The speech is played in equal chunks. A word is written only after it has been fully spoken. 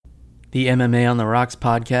The MMA on the Rocks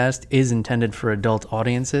podcast is intended for adult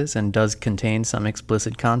audiences and does contain some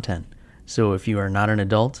explicit content. So if you are not an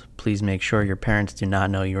adult, please make sure your parents do not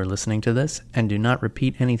know you are listening to this and do not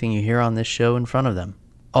repeat anything you hear on this show in front of them.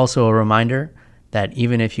 Also a reminder that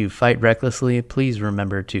even if you fight recklessly, please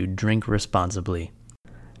remember to drink responsibly.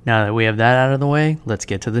 Now that we have that out of the way, let's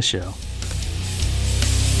get to the show.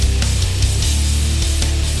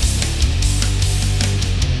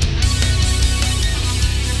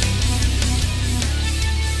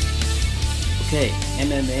 Okay,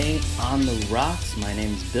 MMA on the Rocks. My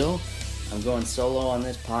name's Bill. I'm going solo on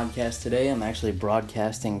this podcast today. I'm actually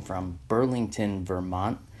broadcasting from Burlington,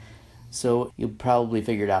 Vermont. So you probably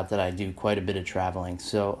figured out that I do quite a bit of traveling.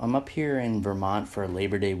 So I'm up here in Vermont for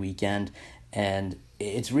Labor Day weekend, and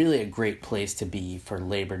it's really a great place to be for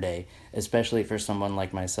Labor Day, especially for someone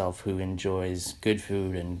like myself who enjoys good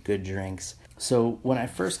food and good drinks. So when I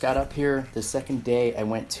first got up here, the second day I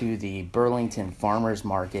went to the Burlington Farmers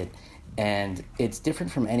Market, and it's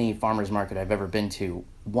different from any farmers market I've ever been to.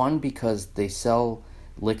 One, because they sell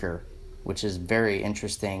liquor, which is very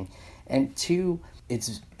interesting, and two,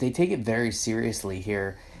 they take it very seriously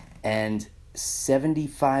here, and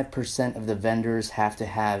 75% of the vendors have to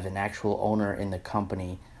have an actual owner in the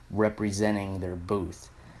company representing their booth.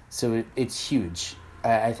 So it's huge.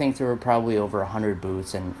 I think there were probably over 100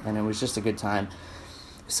 booths, and it was just a good time.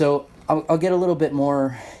 So I'll get a little bit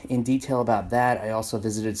more in detail about that. I also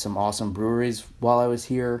visited some awesome breweries while I was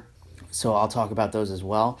here, so I'll talk about those as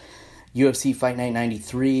well. UFC Fight Night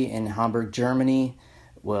 93 in Hamburg, Germany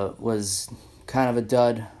was kind of a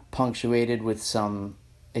dud, punctuated with some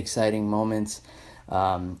exciting moments.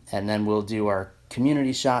 And then we'll do our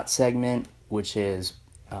community shot segment, which is,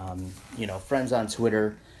 friends on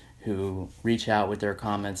Twitter who reach out with their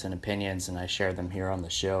comments and opinions, and I share them here on the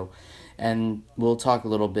show. And we'll talk a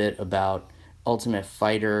little bit about Ultimate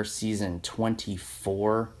Fighter Season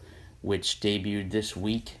 24, which debuted this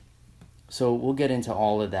week. So we'll get into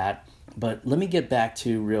all of that. But let me get back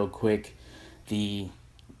to, real quick, the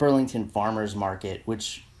Burlington Farmers Market,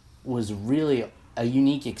 which was really a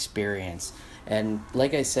unique experience. And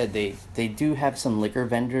like I said, they do have some liquor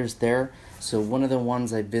vendors there. So one of the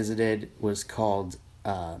ones I visited was called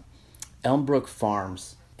Elmbrook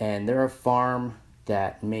Farms. And they're a farm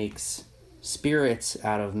that makes spirits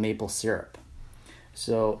out of maple syrup.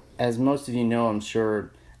 So as most of you know, I'm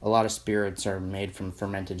sure a lot of spirits are made from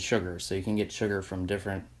fermented sugar. So you can get sugar from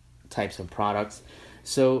different types of products.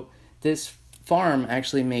 So this farm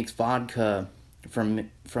actually makes vodka from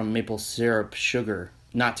maple syrup sugar.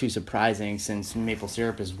 Not too surprising, since maple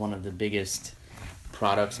syrup is one of the biggest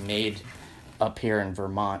products made up here in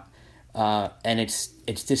Vermont. And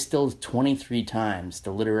it's distilled 23 times the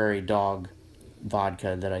Literary Dog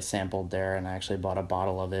vodka that I sampled there, and I actually bought a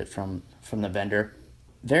bottle of it from the vendor.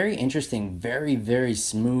 Very interesting, very, very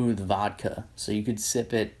smooth vodka. So you could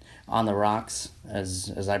sip it on the rocks,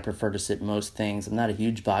 as I prefer to sip most things. I'm not a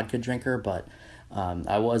huge vodka drinker, but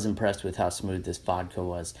I was impressed with how smooth this vodka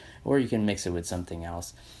was. Or you can mix it with something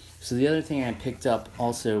else. So the other thing I picked up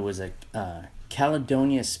also was a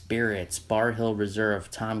Caledonia Spirits Bar Hill Reserve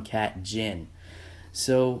Tomcat Gin.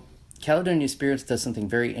 So Caledonia Spirits does something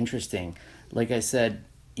very interesting. Like I said,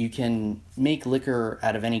 you can make liquor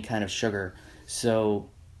out of any kind of sugar. So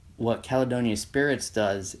what Caledonia Spirits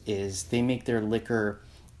does is they make their liquor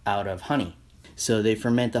out of honey. So they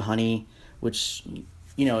ferment the honey, which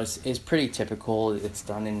is pretty typical. It's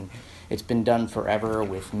been done forever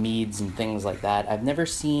with meads and things like that. I've never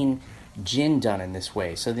seen gin done in this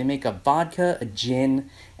way. So they make a vodka, a gin,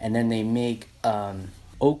 and then they make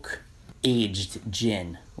oak aged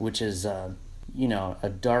gin, which is a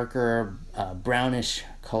darker brownish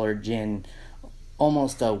colored gin,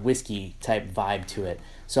 almost a whiskey type vibe to it.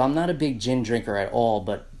 So I'm not a big gin drinker at all,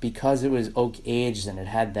 but because it was oak aged and it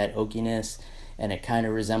had that oakiness and it kind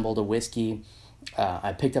of resembled a whiskey,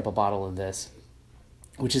 I picked up a bottle of this,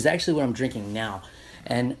 which is actually what I'm drinking now.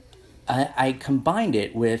 And I combined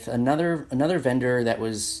it with another vendor that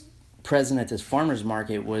was present at this farmer's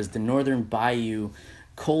market, was the Northern Bayou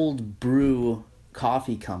Cold Brew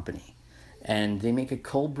Coffee Company. And they make a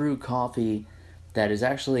cold brew coffee that is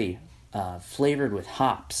actually flavored with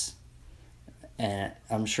hops. And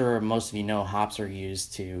I'm sure most of you know hops are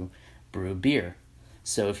used to brew beer.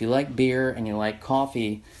 So if you like beer and you like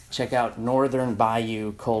coffee, check out Northern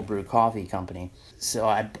Bayou Cold Brew Coffee Company. So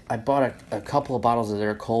I bought a couple of bottles of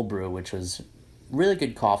their cold brew, which was really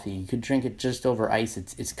good coffee. You could drink it just over ice.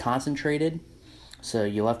 It's concentrated, so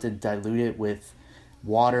you'll have to dilute it with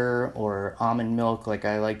water or almond milk like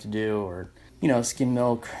I like to do, or skim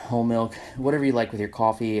milk, whole milk, whatever you like with your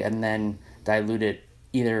coffee, and then dilute it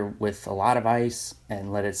either with a lot of ice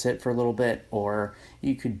and let it sit for a little bit, or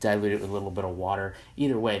you could dilute it with a little bit of water.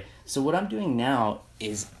 Either way. So what I'm doing now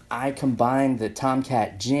is I combine the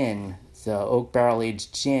Tomcat gin, the oak barrel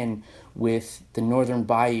aged gin, with the Northern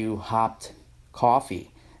Bayou hopped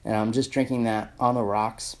coffee. And I'm just drinking that on the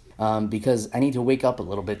rocks because I need to wake up a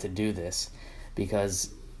little bit to do this,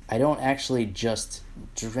 because I don't actually just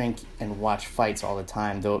drink and watch fights all the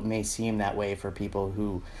time, though it may seem that way for people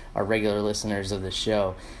who are regular listeners of the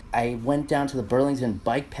show. I went down to the Burlington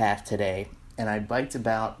bike path today, and I biked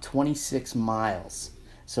about 26 miles.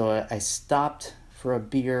 So I stopped for a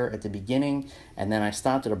beer at the beginning, and then I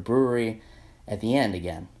stopped at a brewery at the end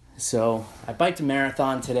again. So I biked a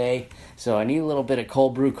marathon today, so I need a little bit of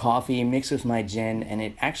cold brew coffee mixed with my gin, and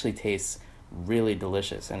it actually tastes really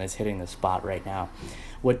delicious, and it's hitting the spot right now.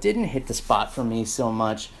 What didn't hit the spot for me so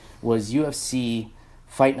much was UFC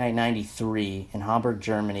Fight Night 93 in Hamburg,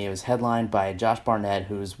 Germany. It was headlined by Josh Barnett,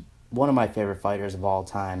 who's one of my favorite fighters of all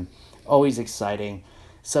time. Always exciting.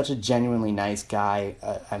 Such a genuinely nice guy.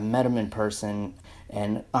 I met him in person.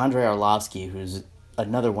 And Andrei Arlovski, who's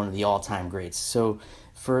another one of the all-time greats. So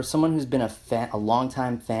for someone who's been a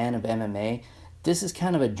longtime fan of MMA, this is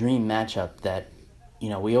kind of a dream matchup that,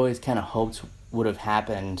 we always kind of hoped would have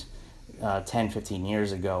happened 10, 15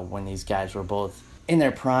 years ago when these guys were both in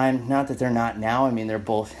their prime. Not that they're not now. I mean, they're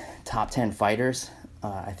both top 10 fighters.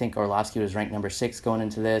 I think Arlovski was ranked number 6 going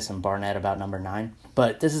into this, and Barnett about number 9.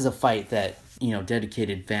 But this is a fight that,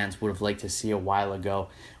 dedicated fans would have liked to see a while ago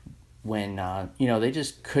when, they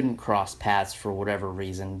just couldn't cross paths for whatever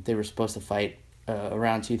reason. They were supposed to fight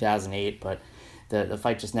around 2008, but the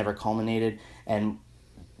fight just never culminated. And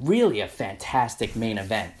really a fantastic main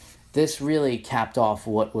event. This really capped off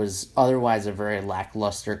what was otherwise a very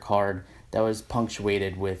lackluster card that was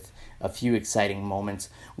punctuated with a few exciting moments.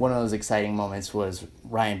 One of those exciting moments was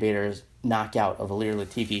Ryan Bader's knockout of Ilir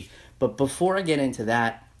Latifi. But before I get into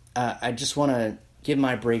that, I just want to give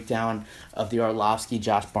my breakdown of the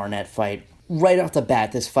Arlovski-Josh Barnett fight. Right off the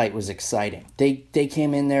bat, this fight was exciting. They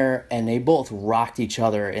came in there and they both rocked each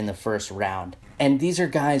other in the first round. And these are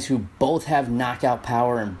guys who both have knockout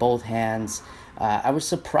power in both hands. I was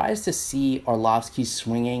surprised to see Arlovski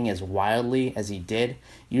swinging as wildly as he did.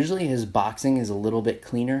 Usually his boxing is a little bit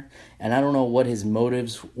cleaner, and I don't know what his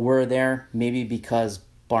motives were there. Maybe because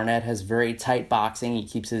Barnett has very tight boxing, he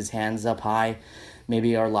keeps his hands up high.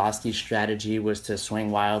 Maybe Arlovski's strategy was to swing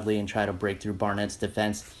wildly and try to break through Barnett's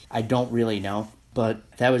defense. I don't really know, but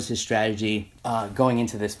that was his strategy going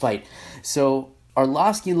into this fight. So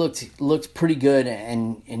Arlovski looked pretty good,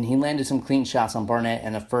 and he landed some clean shots on Barnett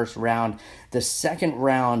in the first round. The second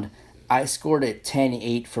round, I scored it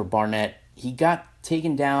 10-8 for Barnett. He got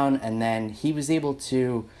taken down, and then he was able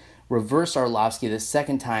to reverse Arlovski the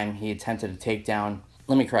second time he attempted a takedown.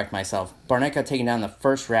 Let me correct myself. Barnett got taken down the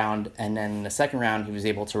first round, and then in the second round, he was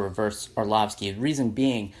able to reverse Arlovski. The reason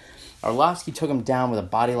being, Arlovski took him down with a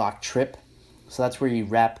body lock trip. So that's where you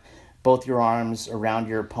wrap both your arms around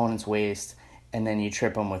your opponent's waist, and then you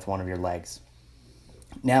trip him with one of your legs.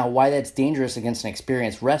 Now, why that's dangerous against an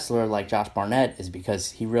experienced wrestler like Josh Barnett is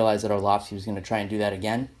because he realized that Arlovski was going to try and do that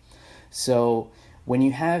again. So when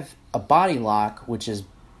you have a body lock, which is,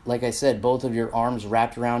 like I said, both of your arms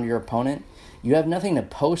wrapped around your opponent, you have nothing to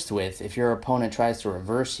post with if your opponent tries to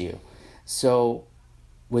reverse you. So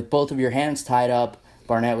with both of your hands tied up,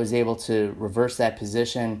 Barnett was able to reverse that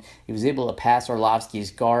position. He was able to pass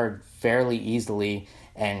Arlovski's guard fairly easily,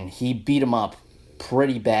 and he beat him up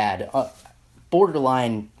pretty bad.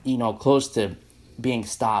 Borderline, close to being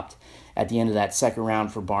stopped at the end of that second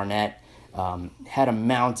round for Barnett. Had him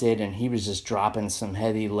mounted, and he was just dropping some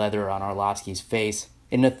heavy leather on Arlovski's face.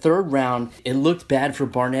 In the third round, it looked bad for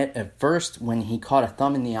Barnett at first when he caught a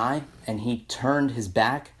thumb in the eye, and he turned his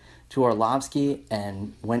back to Arlovski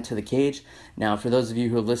and went to the cage. Now, for those of you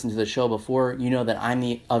who have listened to the show before, you know that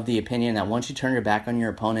I'm of the opinion that once you turn your back on your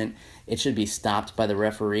opponent, it should be stopped by the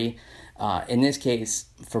referee. In this case,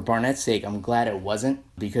 for Barnett's sake, I'm glad it wasn't,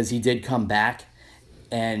 because he did come back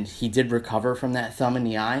and he did recover from that thumb in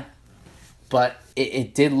the eye. But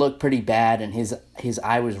it did look pretty bad, and his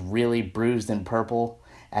eye was really bruised and purple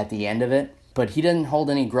at the end of it. But he didn't hold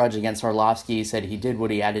any grudge against Arlovski. He said he did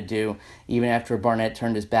what he had to do. Even after Barnett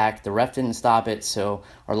turned his back, the ref didn't stop it, so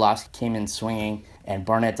Arlovski came in swinging, and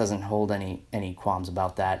Barnett doesn't hold any qualms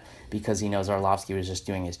about that because he knows Arlovski was just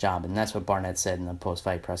doing his job, and that's what Barnett said in the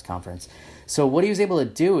post-fight press conference. So what he was able to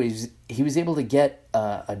do is he was able to get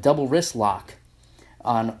a double wrist lock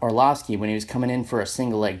on Arlovski when he was coming in for a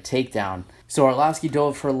single leg takedown. So Arlovski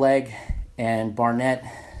dove for a leg, and Barnett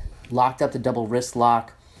locked up the double wrist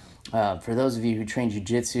lock. For those of you who train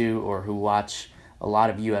jiu-jitsu or who watch a lot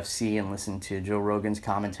of UFC and listen to Joe Rogan's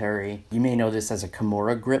commentary, you may know this as a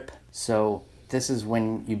Kimura grip. So this is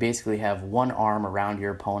when you basically have one arm around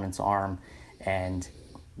your opponent's arm and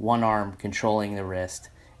one arm controlling the wrist,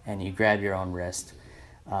 and you grab your own wrist.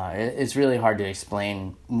 It's really hard to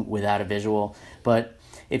explain without a visual, but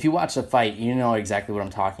if you watch the fight, you know exactly what I'm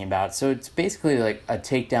talking about. So it's basically like a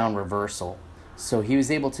takedown reversal. So he was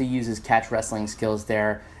able to use his catch wrestling skills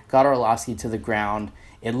there, got Arlovski to the ground.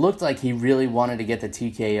 It looked like he really wanted to get the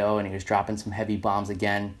TKO, and he was dropping some heavy bombs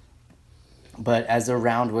again. But as the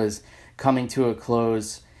round was coming to a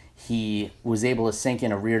close, he was able to sink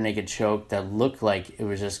in a rear naked choke that looked like it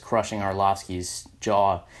was just crushing Arlovski's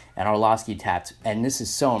jaw, and Arlovski tapped. And this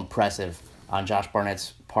is so impressive on Josh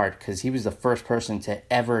Barnett's part because he was the first person to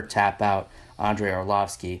ever tap out Andrei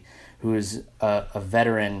Arlovski, who is a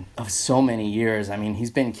veteran of so many years. I mean,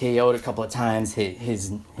 he's been KO'd a couple of times.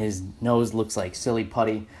 His nose looks like silly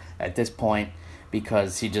putty at this point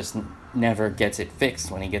because he just never gets it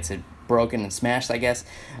fixed when he gets it broken and smashed, I guess.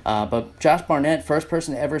 But Josh Barnett, first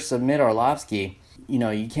person to ever submit Arlovski, you know,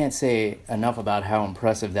 you can't say enough about how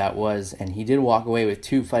impressive that was. And he did walk away with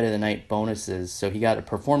 2 Fight of the Night bonuses. So he got a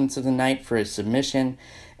Performance of the Night for his submission,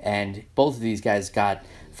 and both of these guys got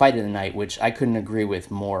Fight of the Night, which I couldn't agree with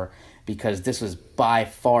more because this was by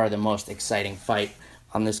far the most exciting fight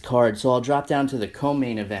on this card. So I'll drop down to the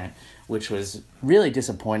co-main event, which was really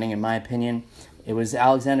disappointing in my opinion. It was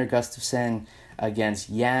Alexander Gustafsson against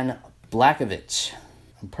Jan Blachowicz.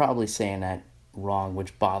 I'm probably saying that wrong,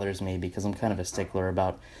 which bothers me because I'm kind of a stickler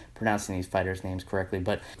about pronouncing these fighters' names correctly.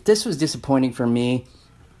 But this was disappointing for me.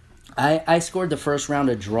 I scored the first round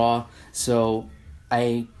a draw, so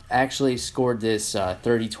I actually scored this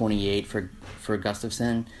 30-28 for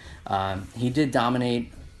Gustafsson. He did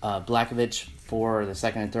dominate Blachowicz for the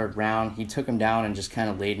second and third round. He took him down and just kind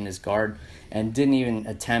of laid in his guard and didn't even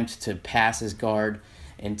attempt to pass his guard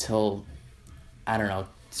until,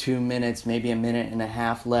 2 minutes, maybe a minute and a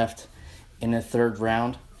half left in the third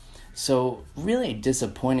round. So really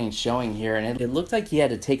disappointing showing here, and it looked like he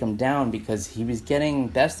had to take him down because he was getting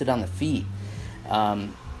bested on the feet.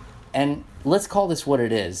 And let's call this what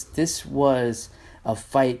it is. This was a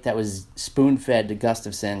fight that was spoon-fed to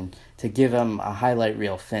Gustafsson to give him a highlight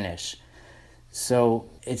reel finish. So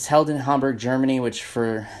it's held in Hamburg, Germany, which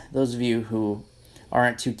for those of you who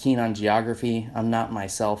aren't too keen on geography, I'm not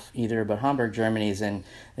myself either, but Hamburg, Germany is in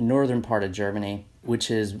the northern part of Germany, which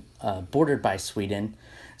is bordered by Sweden.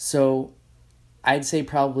 So I'd say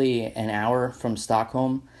probably an hour from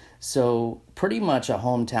Stockholm. So pretty much a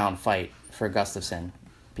hometown fight for Gustafsson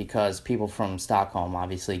because people from Stockholm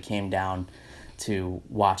obviously came down to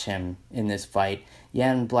watch him in this fight.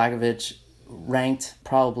 Jan Blachowicz ranked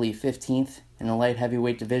probably 15th in the light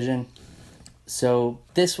heavyweight division. So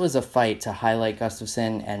this was a fight to highlight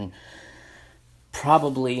Gustafsson, and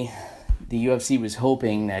probably the UFC was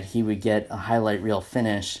hoping that he would get a highlight reel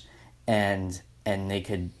finish and they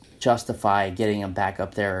could justify getting him back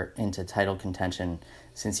up there into title contention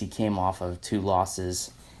since he came off of 2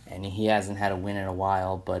 losses and he hasn't had a win in a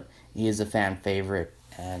while, but he is a fan favorite.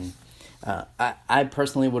 And I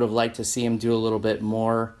personally would have liked to see him do a little bit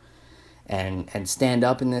more and stand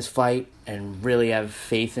up in this fight and really have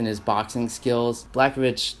faith in his boxing skills.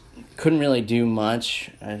 Blachowicz couldn't really do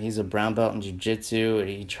much. He's a brown belt in jiu-jitsu.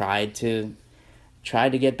 He tried to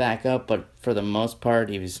get back up, but for the most part,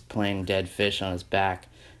 he was playing dead fish on his back.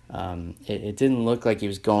 It didn't look like he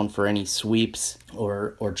was going for any sweeps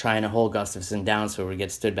or trying to hold Gustafsson down so he would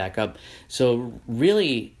get stood back up. So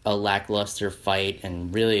really a lackluster fight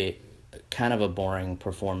and really kind of a boring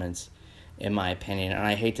performance in my opinion. And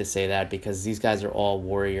I hate to say that because these guys are all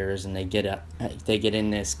warriors and they get in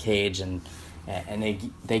this cage and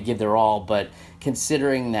they give their all. But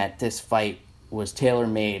considering that this fight was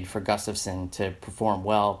tailor-made for Gustafsson to perform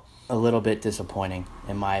well, a little bit disappointing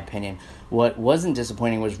in my opinion. What wasn't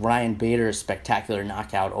disappointing was Ryan Bader's spectacular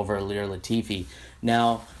knockout over Ilir Latifi.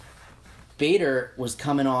 Now, Bader was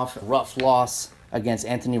coming off a rough loss against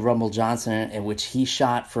Anthony Rumble Johnson, in which he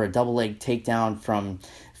shot for a double leg takedown from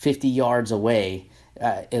 50 yards away.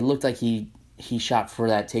 It looked like he shot for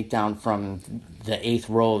that takedown from the 8th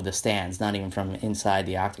row of the stands, not even from inside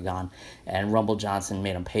the octagon. And Rumble Johnson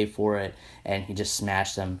made him pay for it, and he just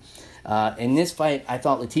smashed him. In this fight, I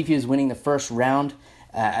thought Latifi was winning the first round.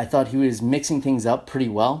 I thought he was mixing things up pretty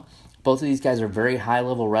well. Both of these guys are very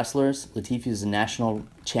high-level wrestlers. Latifi is a national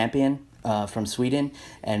champion from Sweden,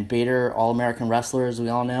 and Bader, All-American wrestler, as we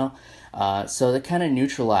all know. So that kind of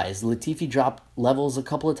neutralized. Latifi dropped levels a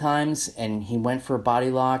couple of times, and he went for a body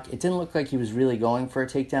lock. It didn't look like he was really going for a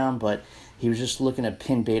takedown, but he was just looking to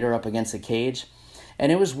pin Bader up against the cage.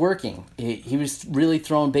 And it was working. He was really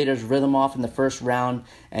throwing Bader's rhythm off in the first round,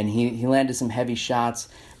 and he landed some heavy shots,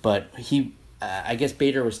 but I guess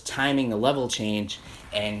Bader was timing the level change,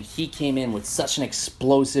 and he came in with such an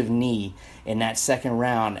explosive knee in that second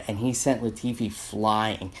round, and he sent Latifi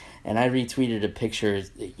flying. And I retweeted a picture.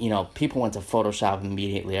 People went to Photoshop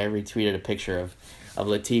immediately. I retweeted a picture of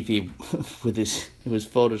Latifi with it was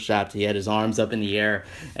photoshopped. He had his arms up in the air,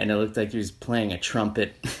 and it looked like he was playing a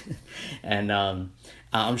trumpet. And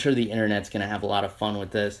I'm sure the internet's going to have a lot of fun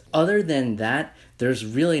with this. Other than that, there's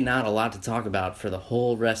really not a lot to talk about for the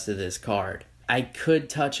whole rest of this card. I could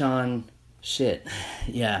touch on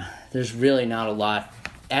Yeah, there's really not a lot.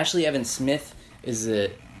 Ashley Evans Smith is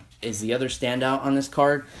the other standout on this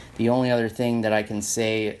card. The only other thing that I can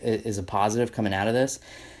say is a positive coming out of this.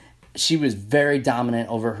 She was very dominant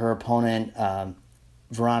over her opponent,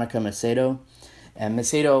 Veronica Macedo. And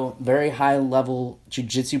Macedo, very high-level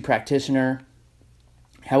jiu-jitsu practitioner.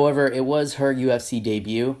 However, it was her UFC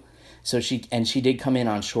debut, so she did come in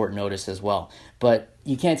on short notice as well. But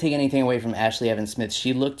you can't take anything away from Ashley Evans Smith.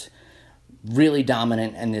 She looked really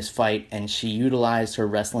dominant in this fight, and she utilized her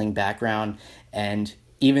wrestling background. And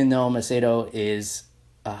even though Macedo is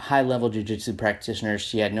a high-level jiu-jitsu practitioner,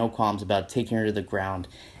 she had no qualms about taking her to the ground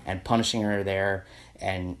and punishing her there.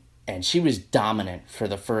 And she was dominant for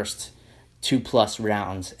the first 2+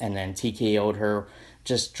 rounds, and then TKO'd her,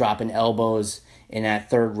 just dropping elbows in that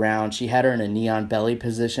third round. She had her in a knee-on belly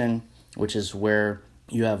position, which is where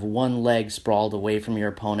you have one leg sprawled away from your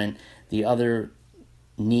opponent. The other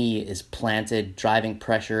knee is planted, driving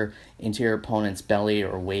pressure into your opponent's belly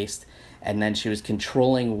or waist. And then she was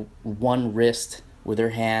controlling one wrist with her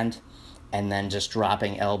hand and then just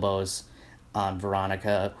dropping elbows on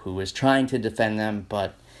Veronica, who was trying to defend them,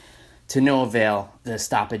 but to no avail. The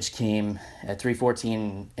stoppage came at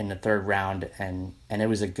 3:14 in the third round, and it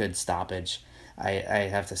was a good stoppage. I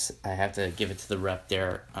have to give it to the ref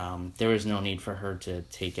there. There was no need for her to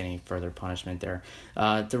take any further punishment there.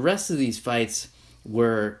 The rest of these fights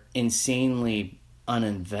were insanely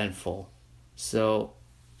uneventful. So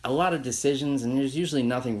a lot of decisions, and there's usually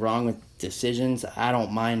nothing wrong with decisions. I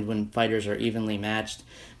don't mind when fighters are evenly matched,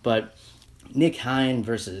 but Nick Hein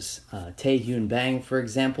versus Tae Hyun Bang, for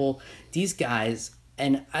example, these guys,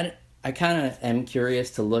 and I kind of am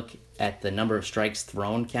curious to look at the number of strikes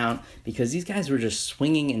thrown count, because these guys were just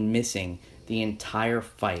swinging and missing the entire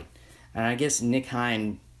fight. And I guess Nick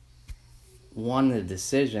Hein won the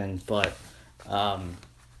decision, but I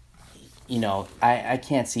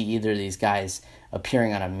can't see either of these guys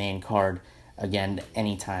appearing on a main card again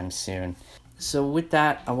anytime soon. So with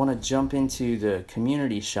that, I want to jump into the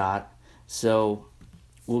community shot. So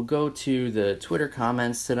we'll go to the Twitter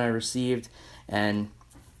comments that I received, and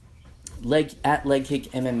at Legkick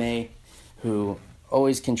MMA, who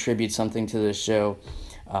always contributes something to the show,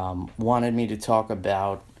 wanted me to talk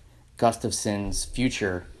about Gustafsson's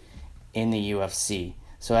future in the UFC.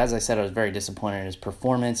 So as I said, I was very disappointed in his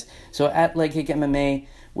performance. So at Legkick MMA,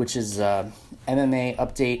 which is MMA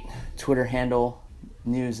update Twitter handle,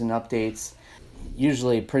 news and updates,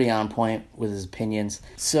 usually pretty on point with his opinions.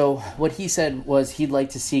 So what he said was he'd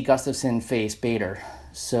like to see Gustafsson face Bader.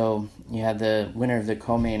 So you have the winner of the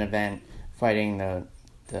co-main event fighting the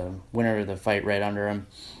winner of the fight right under him.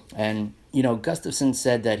 And, Gustafsson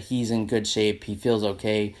said that he's in good shape. He feels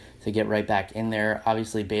okay to get right back in there.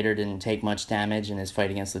 Obviously, Bader didn't take much damage in his fight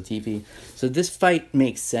against Latifi. So this fight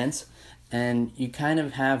makes sense. And you kind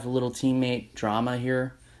of have a little teammate drama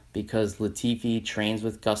here because Latifi trains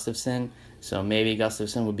with Gustafsson. So maybe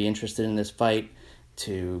Gustafsson would be interested in this fight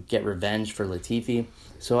to get revenge for Latifi.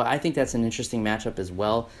 So I think that's an interesting matchup as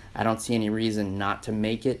well. I don't see any reason not to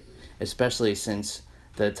make it, especially since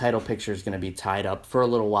the title picture is going to be tied up for a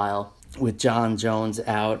little while with John Jones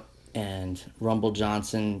out and Rumble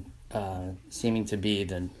Johnson seeming to be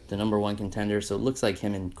the number one contender. So it looks like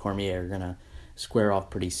him and Cormier are going to square off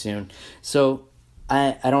pretty soon. So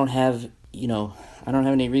I don't have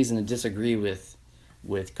any reason to disagree with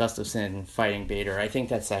Gustafsson fighting Bader. I think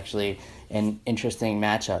that's actually an interesting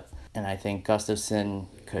matchup, and I think Gustafsson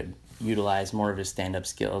could utilize more of his stand-up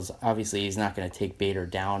skills. Obviously, he's not going to take Bader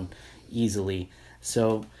down easily,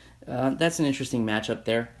 so that's an interesting matchup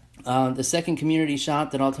there. The second community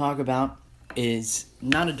shot that I'll talk about is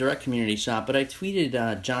not a direct community shot, but I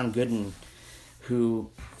tweeted John Gooden, who,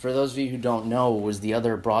 for those of you who don't know, was the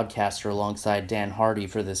other broadcaster alongside Dan Hardy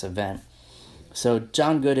for this event. So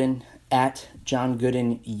John Gooden, at John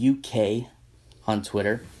Gooden UK on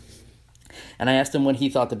Twitter, and I asked him what he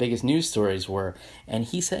thought the biggest news stories were, and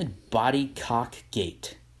he said Body Cock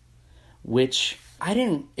Gate, which I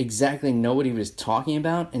didn't exactly know what he was talking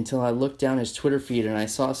about until I looked down his Twitter feed and I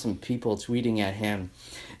saw some people tweeting at him.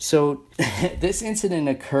 So this incident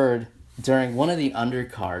occurred during one of the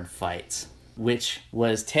undercard fights, which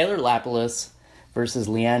was Taylor Lapilus versus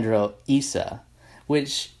Leandro Issa,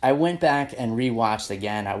 which I went back and rewatched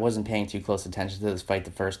again. I wasn't paying too close attention to this fight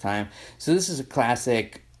the first time. So this is a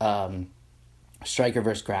classic striker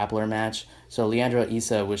versus grappler match. So Leandro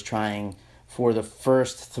Issa was trying for the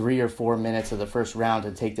first 3 or 4 minutes of the first round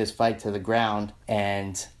to take this fight to the ground,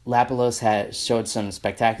 and Lapilus had showed some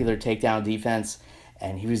spectacular takedown defense,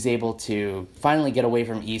 and he was able to finally get away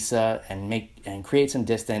from Issa and create some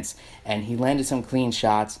distance, and he landed some clean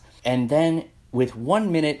shots. And then with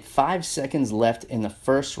 1 minute 5 seconds left in the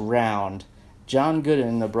first round, John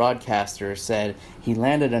Gooden, the broadcaster, said he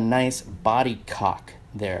landed a nice body cock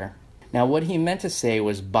there. Now what he meant to say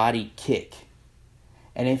was body kick.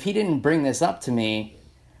 And if he didn't bring this up to me,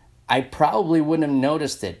 I probably wouldn't have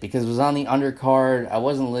noticed it because it was on the undercard. I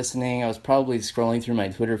wasn't listening. I was probably scrolling through my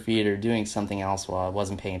Twitter feed or doing something else while I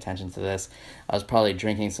wasn't paying attention to this. I was probably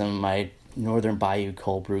drinking some of my Northern Bayou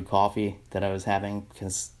cold brew coffee that I was having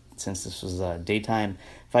because since this was a daytime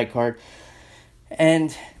fight card.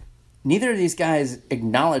 And neither of these guys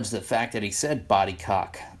acknowledged the fact that he said body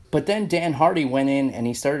cock. But then Dan Hardy went in and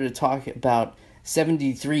he started to talk about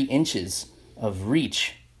 73 inches of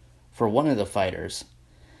reach for one of the fighters.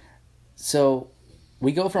 So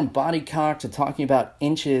we go from body cock to talking about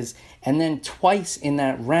inches, and then twice in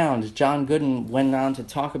that round, John Gooden went on to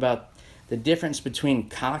talk about the difference between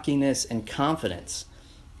cockiness and confidence.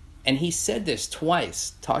 And he said this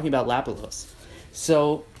twice, talking about Lapilus.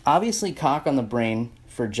 So obviously cock on the brain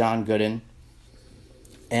for John Gooden,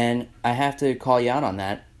 and I have to call you out on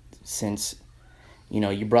that since,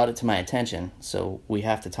 you brought it to my attention, so we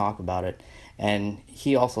have to talk about it. And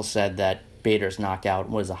he also said that Bader's knockout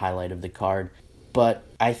was a highlight of the card. But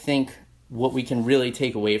I think what we can really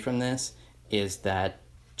take away from this is that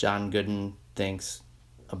John Gooden thinks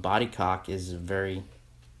a body cock is a very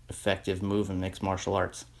effective move in mixed martial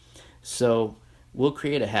arts. So we'll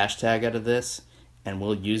create a hashtag out of this, and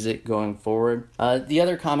we'll use it going forward. The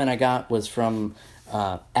other comment I got was from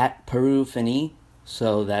at Peru Finis.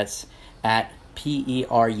 So that's at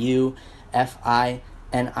PERUFINIS.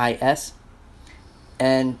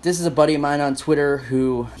 And this is a buddy of mine on Twitter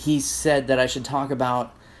who he said that I should talk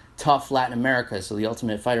about Tough Latin America, so the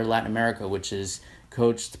Ultimate Fighter Latin America, which is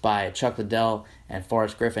coached by Chuck Liddell and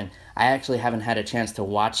Forrest Griffin. I actually haven't had a chance to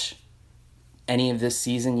watch any of this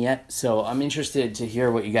season yet, so I'm interested to hear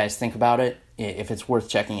what you guys think about it, if it's worth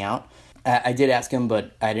checking out. I did ask him,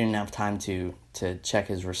 but I didn't have time to check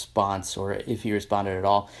his response or if he responded at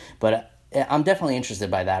all. But I'm definitely interested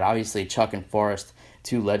by that. Obviously, Chuck and Forrest,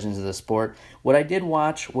 two legends of the sport. What I did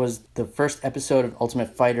watch was the first episode of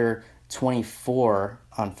Ultimate Fighter 24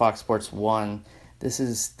 on Fox Sports 1. This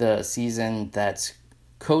is the season that's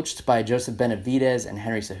coached by Joseph Benavidez and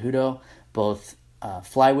Henry Cejudo, both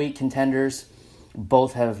flyweight contenders.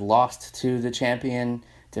 Both have lost to the champion,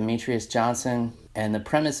 Demetrius Johnson. And the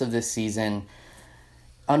premise of this season,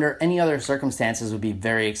 under any other circumstances, would be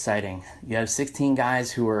very exciting. You have 16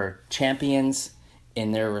 guys who are champions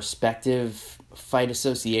in their respective fight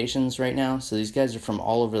associations right now. So these guys are from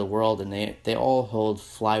all over the world, and they all hold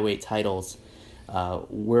flyweight titles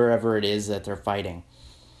wherever it is that they're fighting.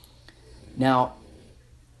 Now,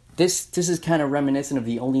 this is kind of reminiscent of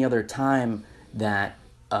the only other time that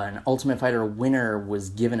an Ultimate Fighter winner was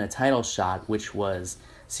given a title shot, which was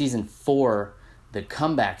Season 4, the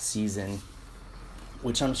comeback season,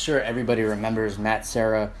 which I'm sure everybody remembers. Matt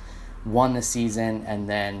Serra won the season, and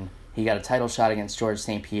then he got a title shot against George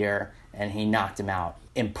St. Pierre, and he knocked him out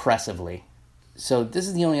impressively. So this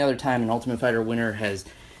is the only other time an Ultimate Fighter winner has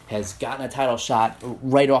gotten a title shot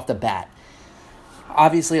right off the bat.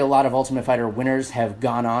 Obviously, a lot of Ultimate Fighter winners have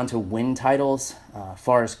gone on to win titles.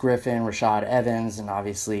 Forrest Griffin, Rashad Evans, and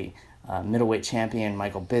obviously middleweight champion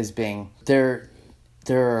Michael Bisping. There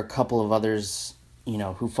are a couple of others,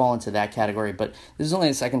 who fall into that category, but this is only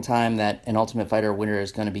the second time that an Ultimate Fighter winner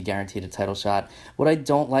is going to be guaranteed a title shot. What I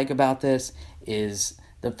don't like about this is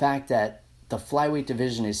the fact that the flyweight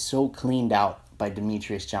division is so cleaned out by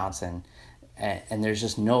Demetrius Johnson, and there's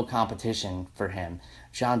just no competition for him.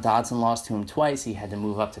 John Dodson lost to him twice. He had to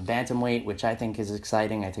move up to bantamweight, which I think is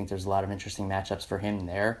exciting. I think there's a lot of interesting matchups for him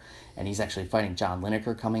there, and he's actually fighting John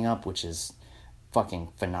Lineker coming up, which is fucking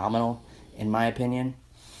phenomenal, in my opinion.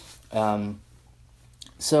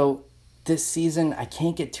 So this season, I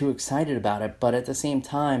can't get too excited about it, but at the same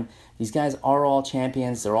time, these guys are all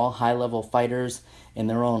champions. They're all high-level fighters in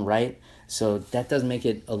their own right, so that does make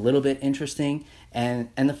it a little bit interesting, and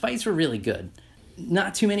the fights were really good.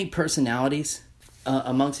 Not too many personalities,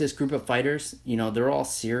 amongst this group of fighters, they're all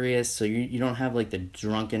serious, so you don't have like the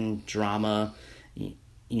drunken drama,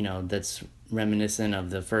 that's reminiscent of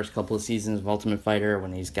the first couple of seasons of Ultimate Fighter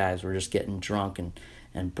when these guys were just getting drunk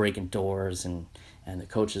and breaking doors and the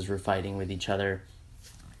coaches were fighting with each other.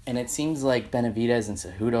 And it seems like Benavidez and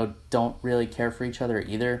Cejudo don't really care for each other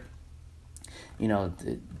either.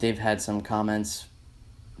 They've had some comments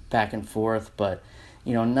back and forth, but,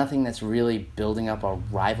 nothing that's really building up a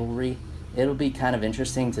rivalry. It'll be kind of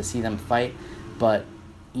interesting to see them fight, but,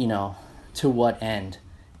 to what end?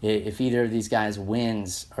 If either of these guys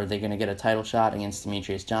wins, are they going to get a title shot against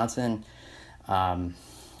Demetrious Johnson? I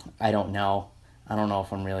don't know. I don't know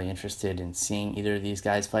if I'm really interested in seeing either of these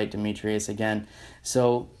guys fight Demetrious again.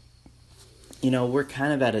 So, we're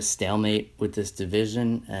kind of at a stalemate with this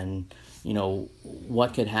division, and,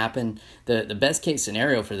 what could happen. The best case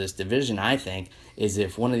scenario for this division, I think, is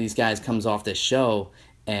if one of these guys comes off this show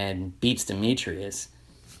and beats Demetrious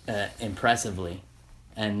impressively.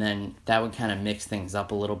 And then that would kind of mix things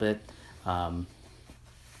up a little bit. I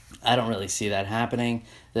don't really see that happening.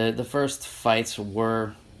 The first fights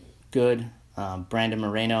were good. Brandon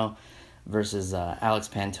Moreno versus Alex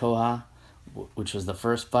Pantoja, which was the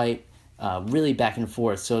first fight. Really back and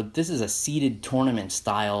forth. So this is a seeded tournament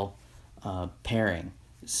style pairing.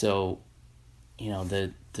 So,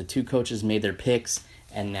 the two coaches made their picks,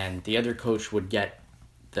 and then the other coach would get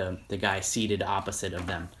the guy seated opposite of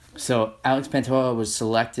them. So Alex Pantoja was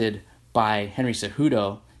selected by Henry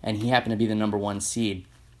Cejudo, and he happened to be the number 1 seed.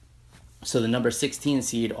 So the number 16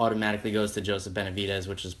 seed automatically goes to Joseph Benavidez,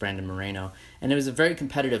 which is Brandon Moreno. And it was a very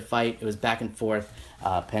competitive fight. It was back and forth.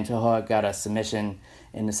 Pantoja got a submission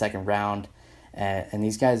in the second round. And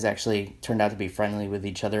these guys actually turned out to be friendly with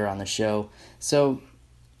each other on the show. So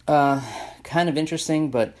kind of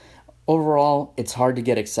interesting, but overall, it's hard to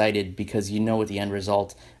get excited because you know what the end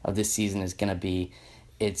result of this season is going to be.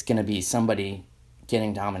 It's going to be somebody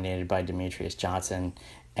getting dominated by Demetrious Johnson,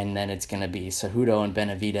 and then it's going to be Cejudo and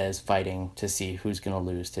Benavidez fighting to see who's going to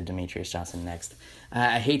lose to Demetrious Johnson next.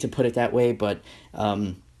 I hate to put it that way, but,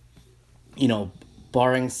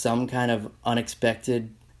 barring some kind of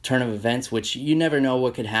unexpected turn of events, which you never know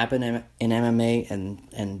what could happen in MMA,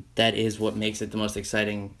 and that is what makes it the most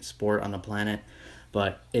exciting sport on the planet.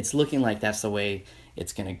 But it's looking like that's the way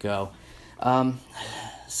it's going to go.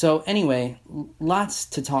 So anyway, lots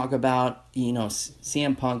to talk about.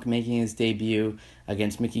 CM Punk making his debut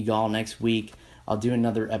against Mickey Gall next week. I'll do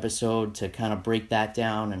another episode to kind of break that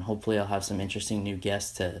down, and hopefully I'll have some interesting new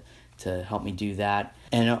guests to help me do that.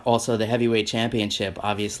 And also the heavyweight championship,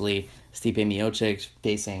 obviously, Stipe Miocic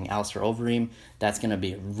facing Alistair Overeem. That's going to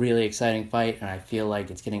be a really exciting fight, and I feel like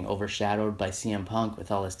it's getting overshadowed by CM Punk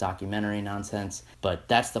with all this documentary nonsense. But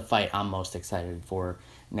that's the fight I'm most excited for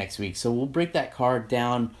next week. So we'll break that card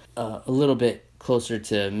down a little bit closer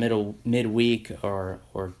to midweek or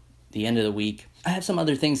the end of the week. I have some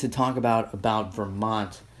other things to talk about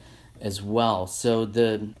Vermont as well. So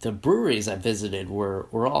the breweries I visited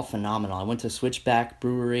were all phenomenal. I went to Switchback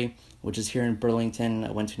Brewery, which is here in Burlington.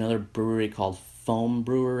 I went to another brewery called Foam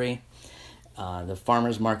Brewery. The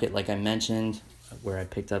farmers market, like I mentioned, where I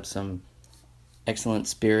picked up some excellent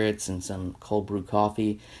spirits and some cold brew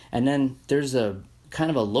coffee. And then there's a kind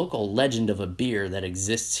of a local legend of a beer that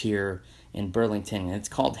exists here in Burlington. And it's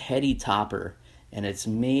called Heady Topper, and it's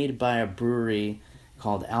made by a brewery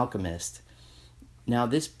called Alchemist. Now,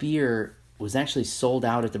 this beer was actually sold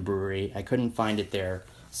out at the brewery. I couldn't find it there,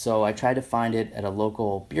 so I tried to find it at a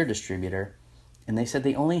local beer distributor, and they said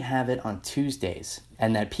they only have it on Tuesdays,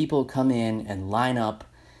 and that people come in and line up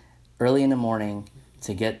early in the morning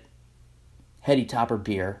to get Heady Topper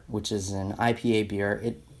beer, which is an IPA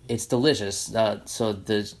beer. It's delicious. So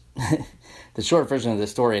the the short version of the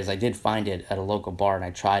story is I did find it at a local bar and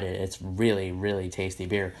I tried it. It's really, really tasty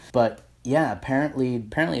beer. But yeah, apparently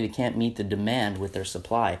they can't meet the demand with their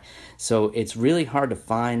supply. So it's really hard to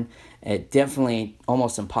find. It definitely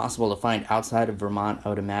almost impossible to find outside of Vermont, I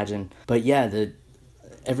would imagine. But yeah,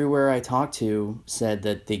 everywhere I talked to said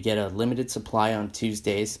that they get a limited supply on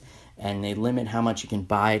Tuesdays, and they limit how much you can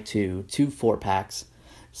buy to 2 4-packs.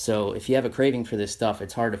 So if you have a craving for this stuff,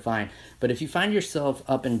 it's hard to find. But if you find yourself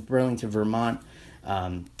up in Burlington, Vermont,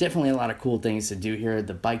 definitely a lot of cool things to do here.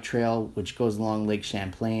 The bike trail, which goes along Lake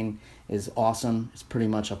Champlain, is awesome. It's pretty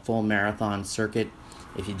much a full marathon circuit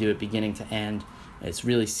if you do it beginning to end. It's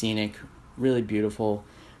really scenic, really beautiful.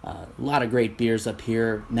 A lot of great beers up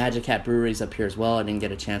here. Magic Hat Brewery's up here as well. I didn't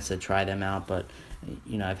get a chance to try them out, but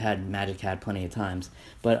I've had Magic Hat plenty of times.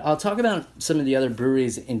 But I'll talk about some of the other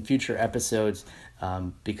breweries in future episodes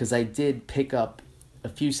because I did pick up a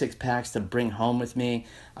few 6-packs to bring home with me.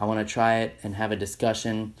 I want to try it and have a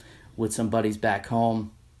discussion with some buddies back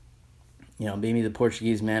home. Maybe the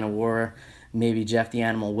Portuguese Man of War, maybe Jeff the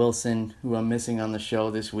Animal Wilson, who I'm missing on the show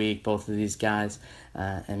this week, both of these guys.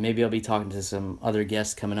 And maybe I'll be talking to some other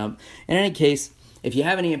guests coming up. In any case, if you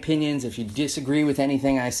have any opinions, if you disagree with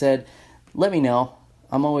anything I said, let me know.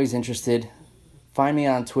 I'm always interested. Find me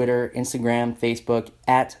on Twitter, Instagram, Facebook,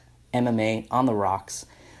 at MMA on the Rocks.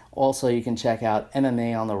 Also, you can check out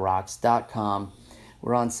MMAOnTheRocks.com.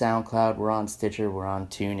 We're on SoundCloud, we're on Stitcher, we're on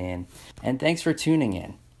TuneIn. And thanks for tuning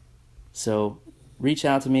in. So reach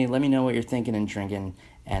out to me, let me know what you're thinking and drinking,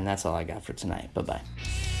 and that's all I got for tonight.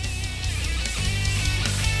 Bye-bye.